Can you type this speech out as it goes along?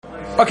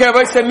Okay,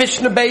 I said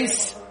Mishnah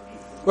base.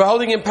 We're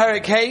holding in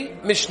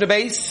Pirkei, Mishnah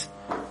base.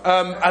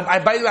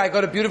 By the way, I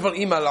got a beautiful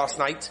email last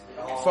night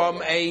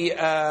from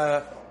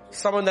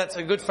someone that's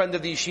a good friend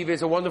of the yeshiva.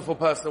 Is a wonderful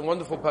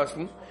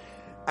person,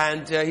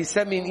 and he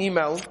sent me an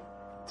email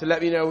to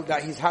let me know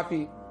that he's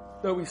happy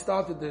that we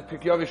started the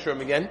Pirkei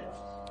room again,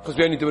 because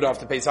we only do it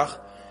after Pesach.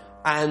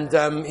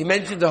 And he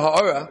mentioned the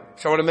Ha'ara,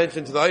 which I want to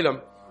mention to the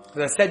Olam,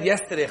 because I said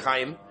yesterday,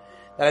 Chaim,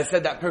 that I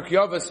said that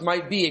Pirkei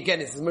might be, again,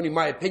 this is only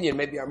my opinion,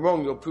 maybe I'm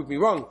wrong, you'll prove me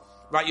wrong,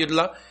 right,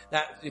 Yudla,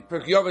 that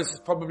Pirkei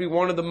is probably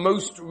one of the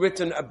most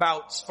written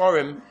about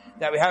Sforim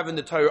that we have in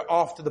the Torah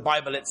after the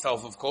Bible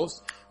itself, of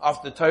course,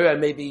 after the Torah, and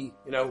maybe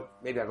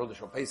I hold the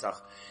Shor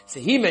Pesach. So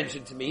he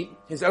mentioned to me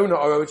his own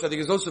Ha'ara, which I think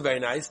is also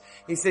very nice.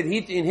 He said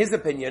in his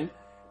opinion,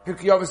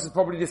 Pirkei is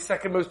probably the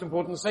second most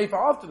important sefer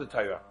after the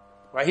Torah.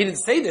 Right? He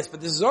didn't say this,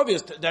 but this is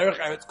obvious. Derech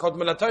Eretz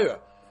Kodma LaTorah.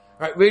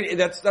 Right? Really,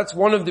 that's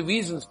one of the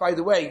reasons, by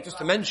the way, just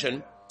to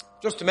mention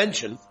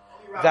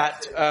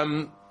that,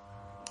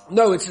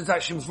 no, it's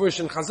actually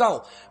Mefurish in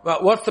Chazal.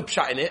 But what's the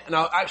pshat in it? And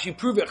I'll actually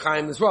prove it,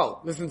 Chaim, as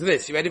well. Listen to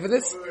this. You ready for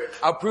this?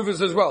 I'll prove this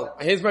as well.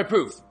 Here's my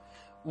proof.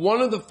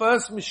 One of the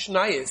first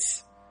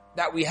Mishnayos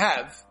that we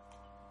have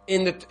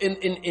in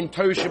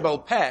Torah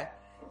Shebal Peh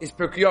is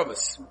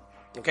Pirkei.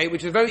 Okay,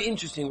 which is very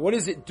interesting. What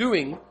is it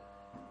doing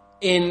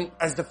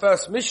as the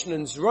first Mishnah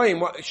in Zeroim?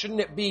 What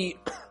shouldn't it be?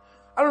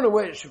 I don't know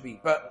where it should be,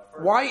 but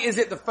why is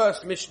it the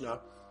first Mishnah?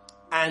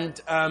 And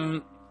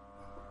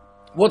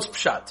what's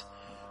pshat?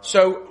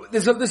 So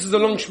this is a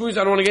long shmooze.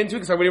 I don't want to get into it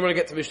because I really want to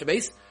get to Mishnah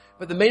base.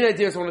 But the main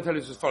idea I want to tell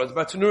you is as follows.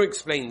 Bartanur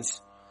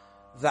explains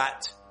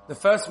that the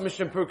first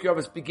Mishnah in Pirkei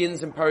Avos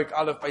begins in Parak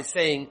Aleph by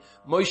saying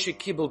Moshe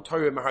kibul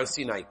Torah Mahar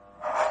Sinai.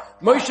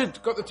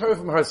 Moshe got the Torah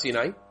from Har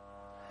Sinai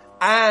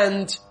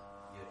and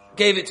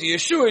gave it to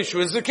Yeshua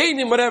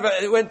Zakanim, whatever.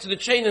 It went to the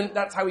chain, and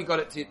that's how he got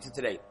it to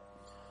today.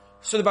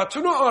 So the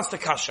Bartanur asked the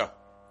Kasha,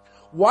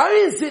 why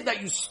is it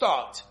that you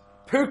start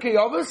Pirkei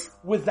Avos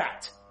with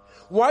that?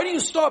 Why do you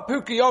start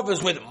Pirkei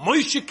Avos with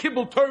Moshe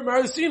kibul Torah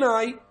Mahar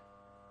Sinai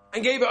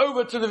and gave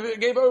over,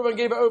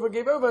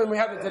 and we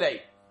have it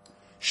today?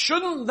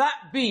 Shouldn't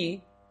that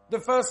be the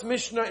first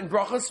Mishnah in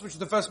Brachos, which is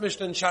the first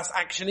Mishnah in Shas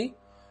actually?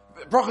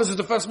 Brachos is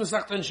the first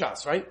Masechta in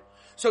Shas, right?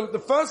 So the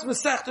first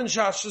Masechta in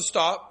Shas should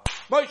start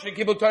Moshe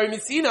kibul Torah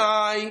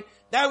Sinai.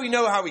 Now we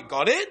know how we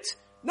got it.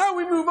 Now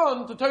we move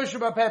on to Torah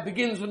Shebal Peh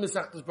begins with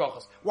Masechtas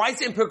Brachos. Why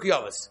is it in Pirkei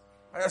Avos?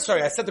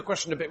 Sorry, I said the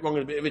question a bit wrong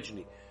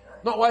originally.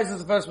 Not why is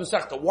this the first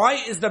Masechta. Why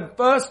is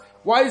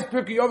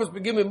Pirkei Avos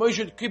begin with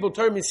Moshe kibul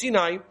Torah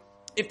Sinai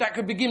if that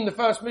could begin the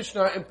first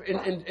Mishnah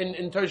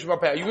in Torah Shebal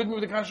Peh? Are you with me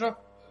with the Kasha?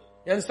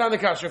 You understand the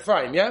Kasha,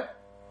 Ephraim, yeah?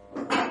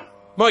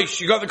 Moshe,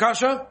 you got the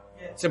Kasha?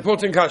 Yeah. It's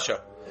important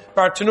Kasha.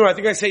 Bartanur, I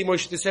think I say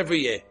Moshe this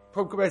every year.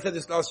 Probably I said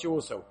this last year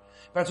also.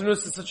 Bartanur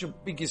is such a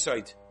big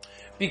insight.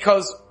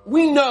 Because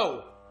we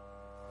know,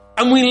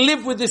 and we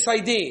live with this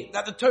idea,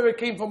 that the Torah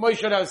came from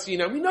Moshe Har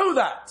Sinai. We know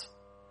that.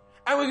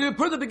 And we're going to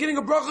put the beginning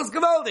of Brachos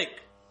Gavaldik.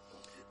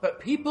 But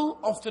people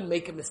often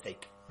make a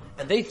mistake.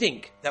 And they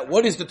think that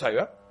what is the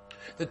Torah?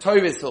 The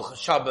Torah is Hilchos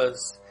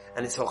Shabbos,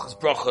 and it's Hilchos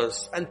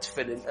Brachos, and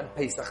Tefillin, and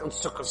Pesach, and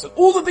Sukkot, and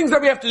all the things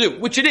that we have to do,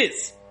 which it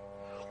is.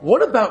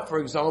 What about, for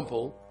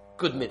example,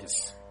 good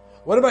midas?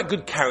 What about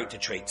good character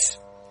traits?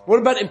 What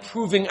about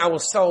improving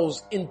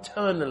ourselves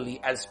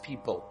internally as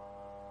people?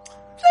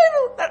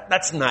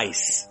 That's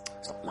nice.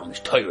 It's not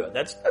mamish Torah.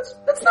 That's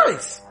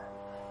nice.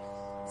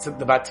 So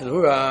the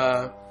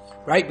Bartanura,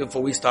 right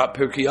before we start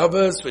Pirkei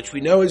Avos, which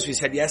we know, as we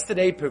said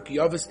yesterday, Pirkei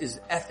Avos is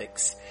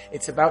ethics.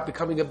 It's about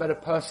becoming a better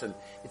person.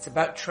 It's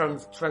about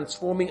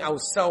transforming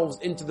ourselves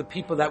into the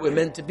people that we're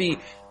meant to be.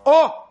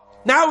 Oh,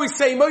 now we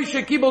say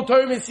Moshe kibul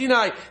Torah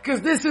Sinai,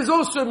 because this is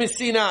also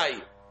Sinai.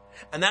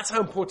 And that's how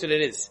important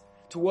it is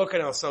to work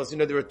on ourselves. You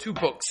know, there are two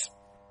books.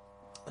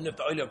 I don't know if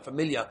the Olim are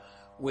familiar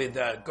with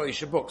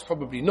Goyish books,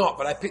 probably not,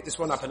 but I picked this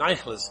one up in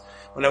Eichlers.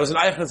 When I was in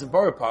Eichlers in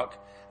Borough Park,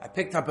 I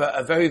picked up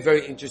a very,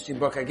 very interesting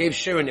book. I gave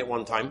Sharon it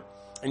one time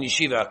in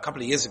Yeshiva a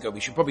couple of years ago.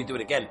 We should probably do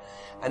it again.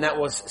 And that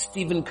was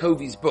Stephen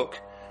Covey's book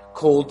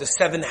called The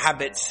 7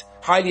 Habits,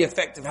 Highly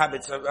Effective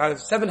Habits,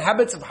 7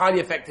 Habits of Highly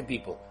Effective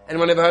People.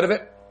 Anyone ever heard of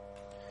it?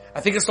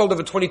 I think it sold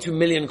over 22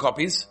 million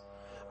copies.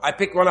 I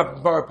picked one up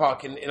in Borough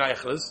Park in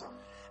Eichlers.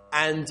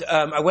 And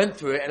I went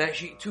through it, and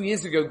actually 2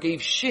 years ago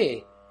gave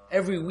share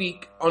every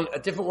week on a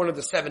different one of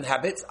the 7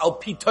 habits, Al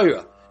Pi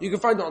Torah. You can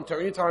find it on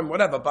Torah anytime,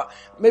 whatever, but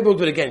maybe we'll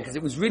do it again, because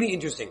it was really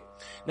interesting.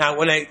 Now,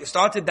 when I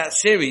started that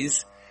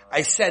series,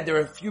 I said there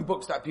are a few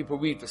books that people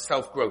read for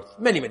self-growth.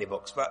 Many, many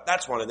books, but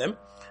that's one of them.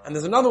 And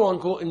there's another one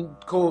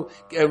called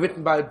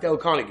written by Dale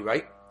Carnegie,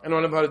 right?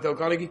 Anyone ever heard of Dale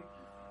Carnegie?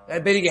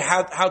 Basically,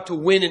 how to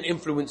win and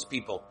influence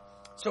people.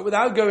 So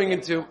without going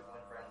into,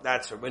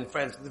 that's Win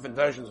Friends, different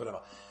versions,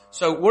 whatever.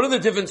 So what are the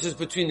differences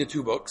between the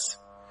two books?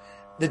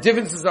 The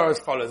differences are as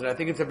follows, and I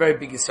think it's a very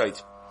big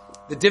insight.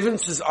 The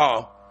differences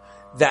are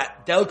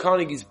that Dale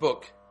Carnegie's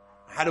book,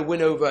 How to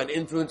Win Over and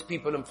Influence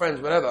People and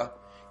Friends, whatever,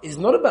 is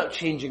not about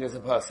changing as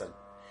a person.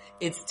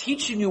 It's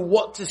teaching you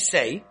what to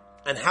say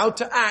and how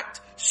to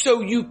act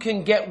so you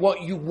can get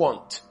what you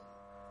want.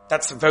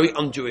 That's a very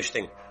un-Jewish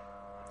thing.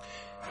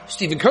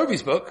 Stephen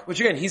Covey's book,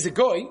 which again, he's a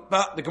goy,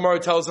 but the Gemara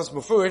tells us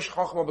Mufurish,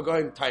 Chochmah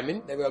b'goyim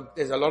timing.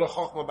 There's a lot of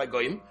Chochmah by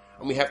goyim,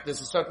 and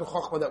there's a certain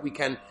Chochmah that we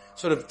can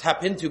sort of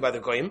tap into by the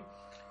goyim.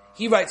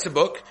 He writes a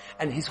book,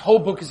 and his whole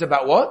book is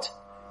about what?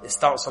 It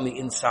starts on the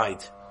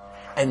inside.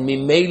 And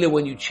Mimela,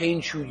 when you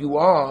change who you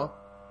are,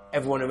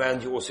 everyone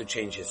around you also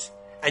changes.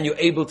 And you're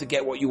able to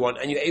get what you want,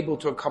 and you're able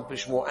to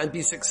accomplish more, and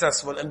be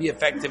successful, and be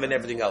effective, and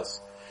everything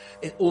else.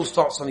 It all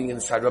starts on the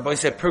inside. Rabbi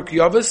said, Pirkei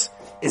Avos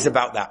is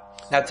about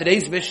that. Now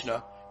today's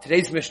Mishnah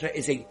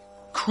is a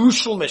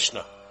crucial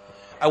Mishnah.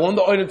 I want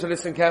the Olim to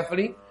listen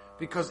carefully,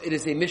 because it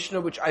is a Mishnah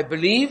which I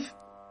believe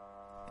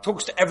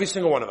talks to every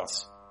single one of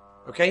us.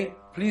 Okay?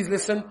 Please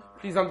listen,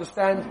 please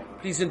understand,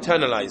 please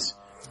internalize.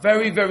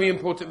 Very, very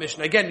important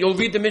Mishnah. Again, you'll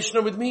read the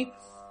Mishnah with me,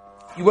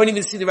 you won't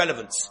even see the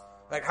relevance.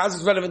 Like, how's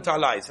this relevant to our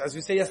lives? As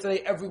we said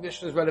yesterday, every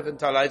Mishnah is relevant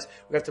to our lives.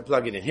 We have to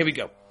plug it in. Here we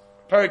go.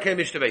 Pirkei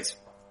Mishnah Beis.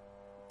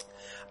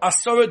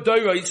 Asara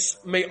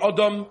doros me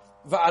Adam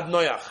va'ad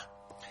Noach.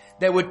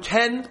 There were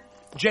 10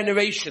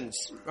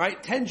 generations,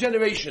 right? 10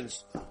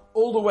 generations,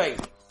 all the way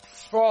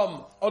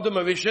from Adam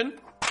Arishon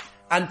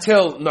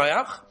until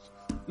Noach.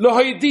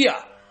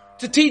 Lohoidia,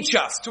 to teach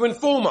us, to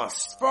inform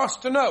us, for us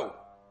to know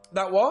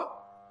that what?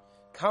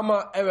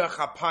 Kama erech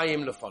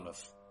hapayim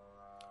lefonov.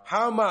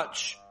 How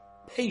much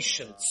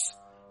patience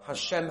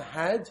Hashem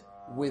had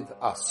with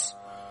us.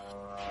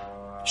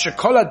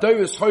 Shekol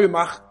hadoros hoyu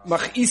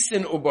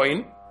machisin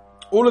uboin.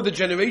 All of the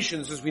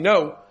generations, as we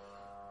know,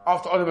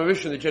 after Adam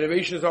Arishon, the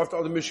generations after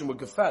Adam Arishon were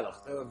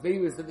gefelach. There were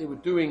various that they were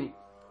doing,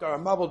 Dar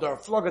Mabel, Dar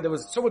Flogger, there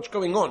was so much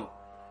going on.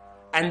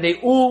 And they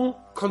all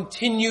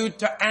continued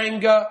to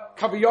anger,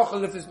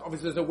 Kaviyochel,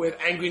 obviously there's no way of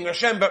angering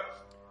Hashem, but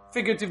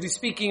figuratively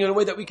speaking, in a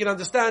way that we can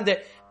understand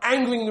it,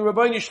 angering the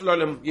Rabbeinu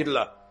Shalom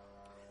Yidla.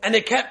 And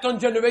they kept on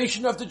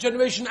generation after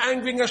generation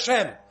angering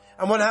Hashem.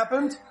 And what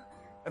happened?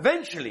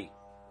 Eventually,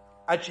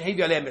 until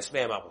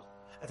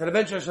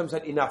eventually Hashem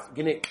said, enough,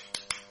 Ginik.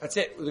 That's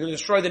it. We're going to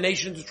destroy the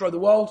nation, destroy the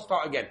world,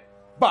 start again.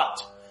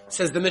 But,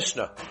 says the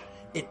Mishnah,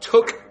 it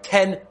took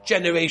 10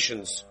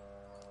 generations.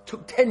 It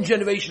took 10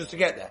 generations to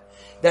get there.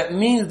 That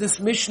means this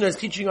Mishnah is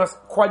teaching us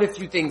quite a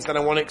few things, and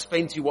I want to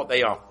explain to you what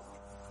they are.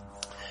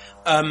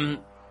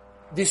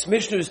 This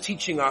Mishnah is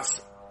teaching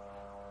us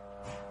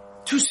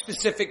 2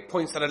 specific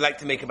points that I'd like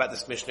to make about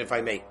this Mishnah, if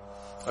I may.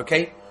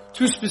 Okay?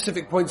 2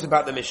 specific points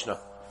about the Mishnah.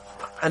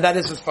 And that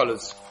is as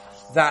follows.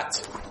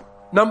 That,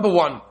 number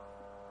 1,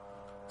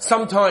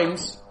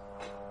 sometimes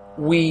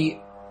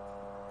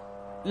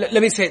let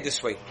me say it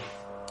this way.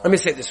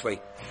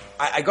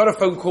 I got a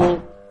phone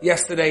call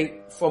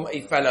yesterday from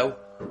a fellow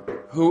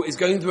who is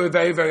going through a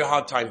very, very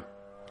hard time.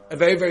 A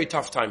very, very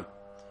tough time.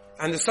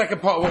 And the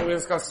second part of what we're going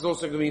to discuss is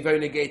also going to be very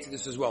negated to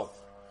this as well.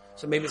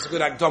 So maybe it's a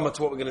good akdama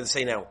to what we're going to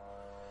say now.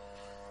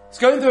 He's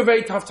going through a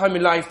very tough time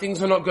in life.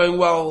 Things are not going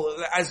well.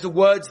 As the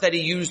words that he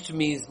used to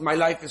me is, my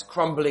life is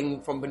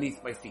crumbling from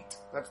beneath my feet.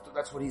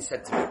 That's what he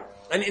said to me.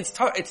 And it's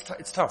tough.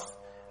 It's tough.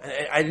 And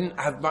I didn't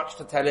have much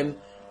to tell him.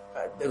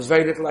 There was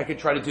very little I could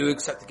try to do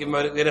except to give him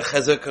a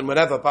chezuk and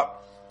whatever.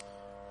 But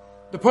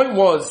the point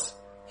was,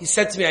 he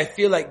said to me, I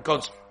feel like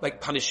God's like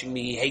punishing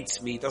me. He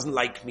hates me. He doesn't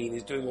like me. And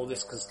he's doing all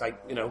this because, like,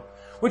 you know,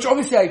 which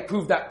obviously I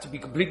proved that to be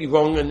completely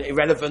wrong and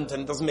irrelevant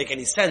and doesn't make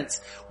any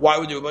sense. Why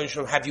would the Rebbeinu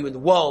Shalom have you in the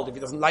world if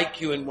he doesn't like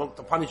you and wants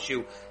to punish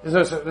you?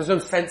 There's no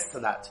sense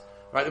to that.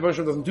 Right? The Rebbeinu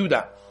Shalom doesn't do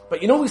that.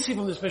 But you know what we see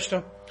from this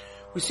Mishnah?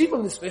 We see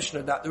from this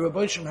Mishnah that the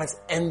Rebbeinu Shalom has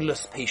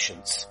endless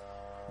patience.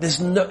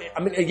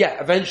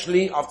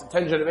 Eventually, after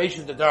 10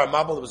 generations, the Dar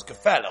Mabel, it was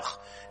gefelach.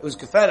 It was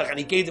gefelach, and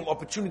he gave them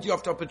opportunity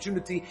after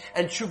opportunity,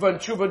 and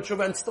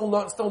tshuva, and still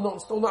not.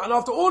 And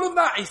after all of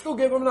that, he still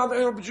gave them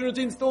another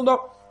opportunity, and still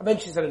not.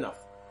 Eventually he said enough.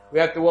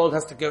 The world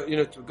has to go,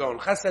 to go on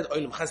chesed,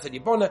 olim chesed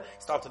yibona,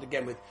 started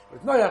again with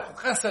Noach,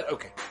 chesed,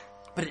 okay.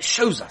 But it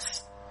shows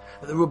us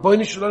that the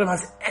Rabbeinu Shalom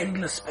has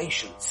endless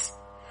patience.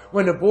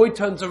 When a boy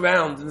turns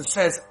around and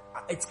says,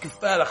 it's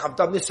gefelach, I've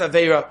done this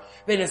aveira,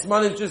 then his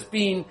man has just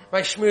been,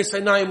 my shmir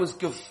seinayim was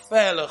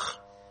gefelach,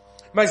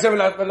 my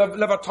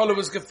levatola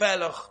was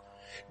gefelach,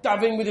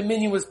 davening with a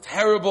minion was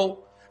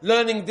terrible,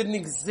 learning didn't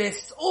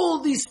exist, all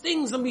these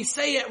things, and we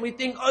say it and we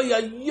think, oy,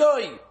 oy,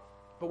 oy.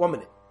 But 1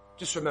 minute,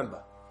 just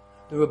remember,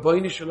 the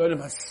Rabbeinu Shalom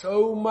has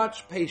so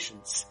much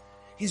patience.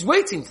 He's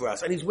waiting for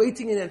us, and he's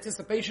waiting in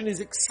anticipation,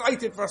 he's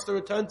excited for us to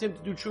return to him,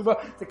 to do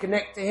tshuva, to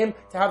connect to him,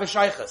 to have a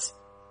shaychus.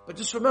 But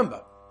just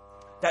remember,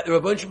 that the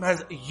Rebbeinu Shalom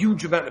has a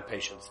huge amount of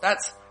patience.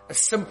 That's a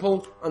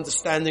simple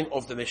understanding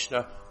of the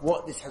Mishnah,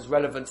 what this has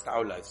relevance to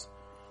our lives.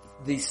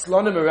 The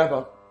Slonim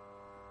Rebbe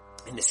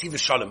in the Siva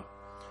Shalom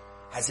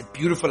has a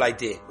beautiful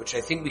idea, which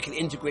I think we can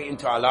integrate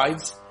into our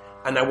lives,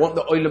 and I want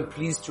the Olam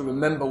please to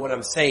remember what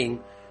I'm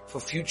saying for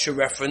future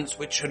reference,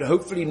 which should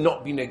hopefully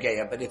not be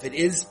Negeya, but if it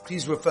is,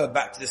 please refer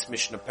back to this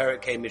Mishnah,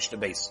 Pirkei Mishnah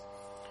Beis.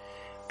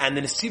 And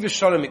the Siva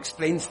Shalom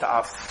explains to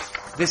us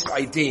this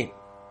idea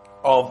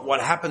of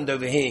what happened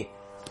over here,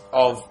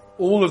 of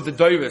all of the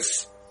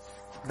doros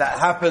that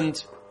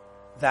happened,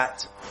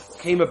 that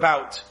came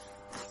about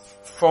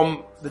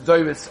from the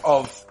doros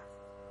of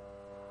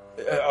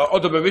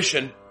Adam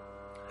Arishon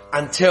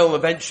until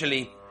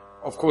eventually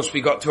of course,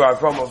 we got to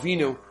Avram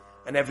Avinu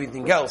and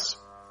everything else,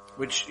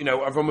 which,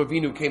 Avram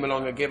Avinu came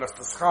along and gave us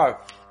the schar,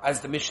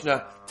 as the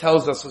Mishnah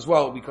tells us as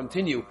well. We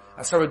continue.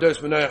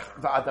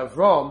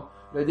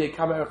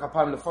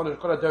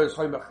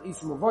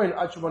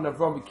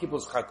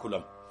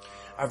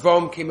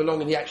 Avram came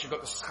along and he actually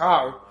got the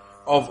schar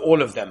of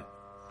all of them,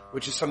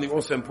 which is something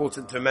also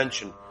important to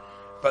mention.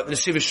 But the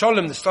Nesiv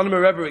Shalom, the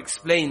Stolmer Rebbe,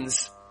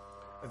 explains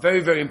a very,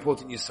 very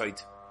important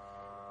yesod.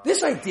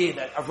 This idea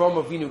that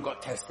Avram Avinu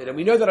got tested, and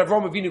we know that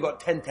Avram Avinu got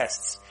 10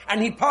 tests,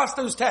 and he passed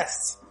those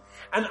tests.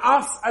 And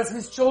us, as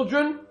his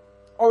children,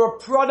 are a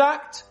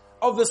product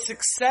of the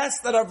success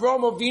that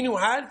Avram Avinu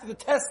had for the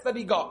tests that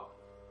he got.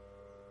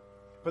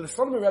 But the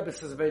Stolmer Rebbe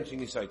says a very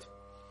interesting yesod.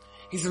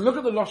 He said, look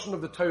at the Lashon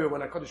of the Torah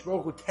when HaKadosh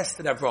Baruch Hu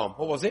tested Avram.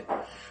 What was it?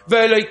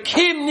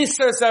 Ve'elokim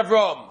nisas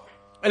Avram.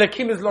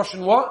 Elokim is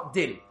Lashon what?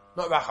 Din,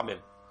 not Rachamim.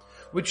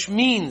 Which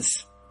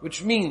means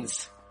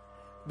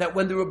that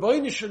when the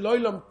Rabbeinu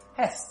Shalom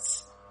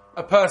tests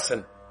a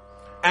person,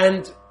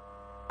 and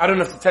I don't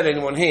have to tell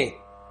anyone here,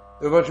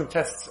 the Rabbeinu Shalom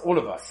tests all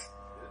of us.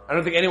 I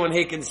don't think anyone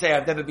here can say,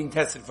 I've never been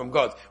tested from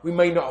God. We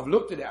may not have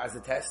looked at it as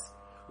a test.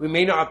 We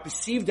may not have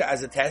perceived it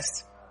as a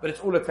test, but it's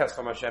all a test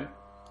from Hashem.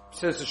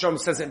 So Hashem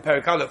says it in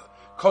Pirkei Aleph,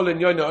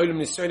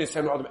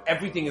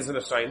 everything is in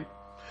a sign.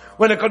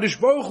 When HaKadosh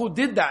Baruch Hu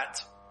did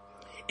that,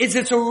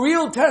 it's a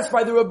real test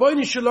by the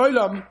Rabbeinu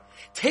Shalom,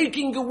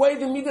 taking away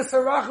the Midas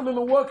HaRachamim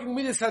and working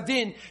Midas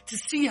Hadin to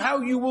see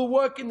how you will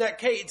work in that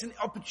case. It's an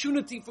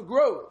opportunity for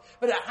growth,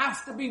 but it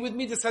has to be with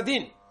Midas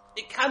Hadin.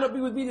 It cannot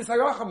be with Midas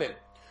HaRachamim.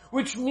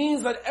 Which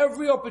means that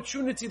every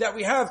opportunity that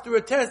we have through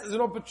a test is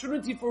an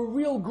opportunity for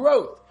real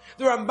growth.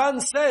 The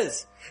Ramban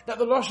says that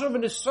the Lashon of a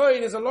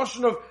Nisoyin is a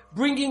Lashon of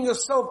bringing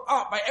yourself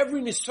up. By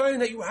every Nisoyin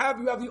that you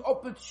have the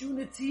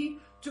opportunity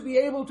to be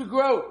able to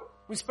grow.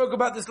 We spoke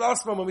about this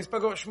last month when we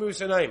spoke about Shmur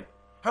Yisraelim.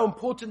 How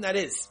important that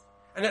is.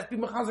 And let's be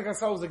machazak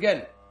ourselves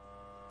again.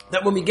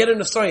 That when we get a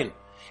Nisoyin,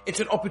 it's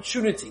an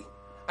opportunity.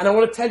 And I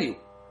want to tell you,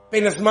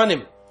 Bein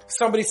Azmanim,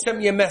 somebody sent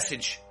me a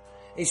message.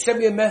 He sent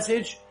me a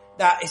message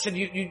that he said,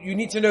 you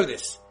need to know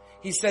this.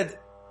 He said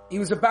he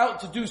was about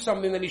to do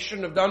something that he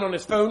shouldn't have done on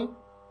his phone.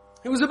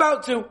 He was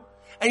about to.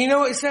 And you know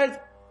what he said?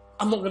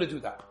 I'm not going to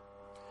do that.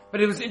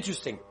 But it was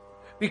interesting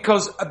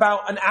because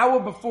about an hour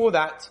before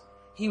that,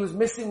 he was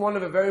missing one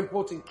of the very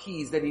important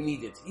keys that he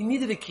needed. He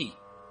needed a key.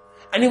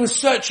 And he was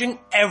searching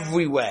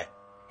everywhere.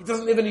 He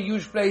doesn't live in a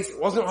huge place. It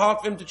wasn't hard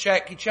for him to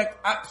check. He checked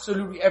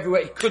absolutely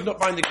everywhere. He could not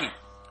find the key.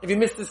 If he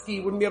missed this key,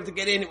 he wouldn't be able to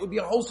get in. It would be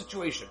a whole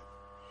situation.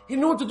 He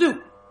didn't know what to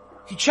do.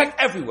 He checked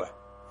everywhere.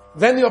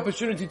 Then the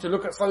opportunity to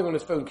look at something on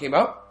his phone came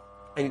up,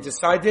 and he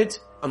decided,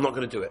 I'm not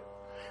going to do it.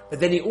 But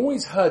then he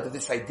always heard of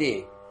this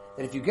idea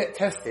that if you get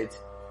tested,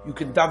 you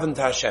can daven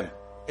to Hashem.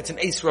 It's an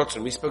Eis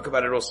Rotzen. We spoke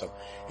about it also.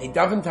 And he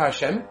davened to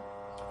Hashem.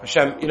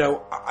 Hashem,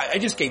 I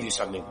just gave you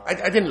something. I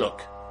didn't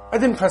look. I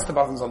didn't press the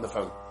buttons on the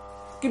phone.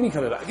 Give me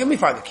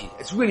find the key.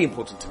 It's really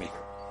important to me.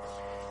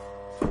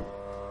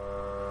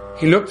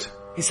 He looked.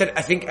 He said,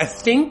 I think,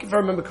 if I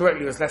remember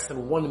correctly, it was less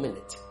than 1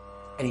 minute.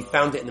 And he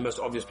found it in the most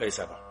obvious place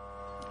ever.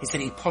 He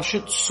said he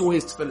poshut saw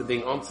his tefillah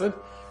being answered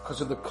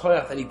because of the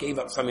koyach that he gave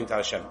up something to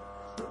Hashem.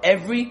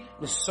 Every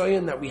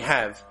nisayon that we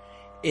have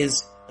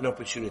is an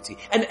opportunity.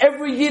 And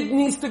every yid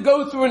needs to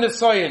go through a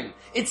nisayon.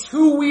 It's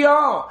who we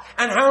are.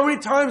 And how many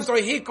times do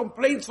I hear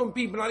complaints from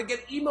people, and I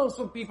get emails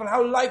from people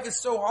how life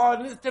is so hard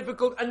and it's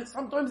difficult, and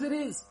sometimes it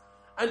is.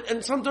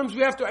 And sometimes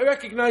we have to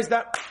recognize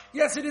that,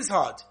 yes, it is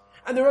hard.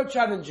 And there are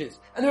challenges.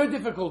 And there are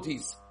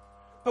difficulties.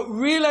 But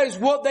realize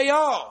what they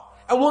are.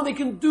 And what they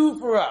can do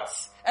for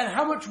us. And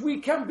how much we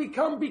can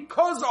become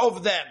because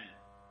of them.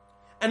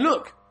 And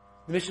look,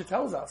 the Mishnah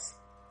tells us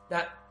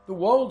that the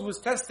world was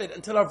tested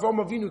until Avram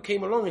Avinu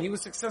came along and he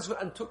was successful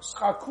and took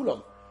schar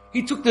kulam.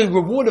 He took the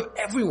reward of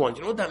everyone. Do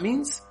you know what that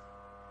means?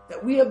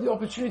 That we have the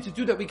opportunity to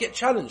do that. We get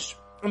challenged.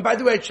 And by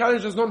the way, a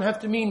challenge does not have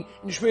to mean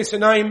in Shmei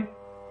Sinaim.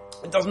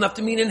 It doesn't have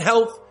to mean in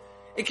health.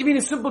 It can mean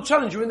a simple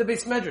challenge. You're in the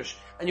base medrash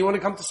and you want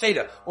to come to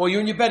Seder. Or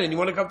you're in your bed and you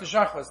want to come to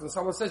Shachas and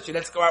someone says to you,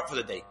 let's go out for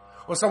the day.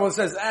 Or someone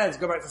says, let's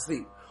go back to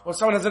sleep. Or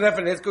someone has an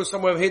effort, let's go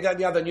somewhere here, that, and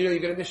the other, and you're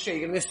going to miss shade,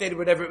 you're going to miss Seder,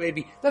 whatever it may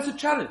be. That's a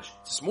challenge.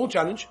 It's a small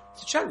challenge.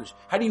 It's a challenge.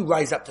 How do you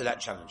rise up to that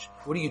challenge?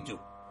 What do?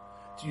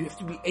 You have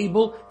to be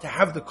able to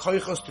have the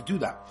koichos to do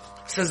that.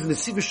 It says in the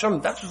Nesiv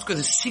Shalom, that's what's good.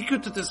 The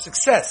secret to the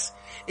success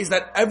is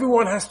that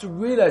everyone has to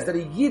realize that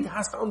a yid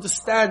has to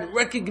understand,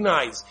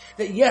 recognize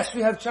that yes,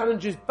 we have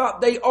challenges,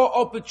 but they are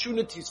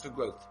opportunities for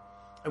growth.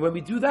 And when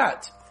we do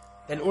that,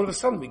 then all of a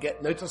sudden we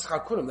get notos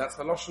chakulim. That's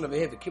the lashon over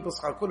here, the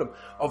kibbutz chakulim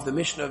of the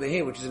Mishnah over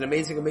here, which is an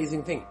amazing,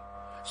 amazing thing.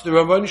 So the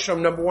Rabbeinu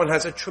Shalom, number one,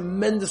 has a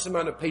tremendous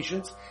amount of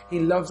patience. He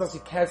loves us, he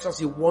cares for us,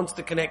 he wants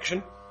the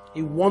connection.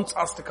 He wants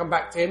us to come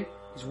back to him.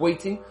 He's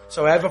waiting.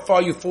 So however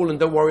far you've fallen,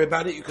 don't worry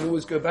about it. You can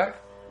always go back.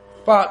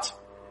 But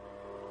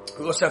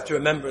we also have to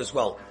remember as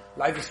well,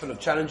 life is full of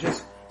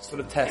challenges, it's full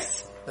of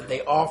tests, but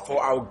they are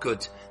for our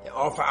good. They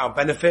are for our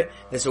benefit.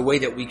 There's a way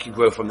that we can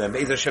grow from them.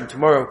 Be'ez Hashem,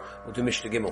 tomorrow we'll do Mishnah Gimel.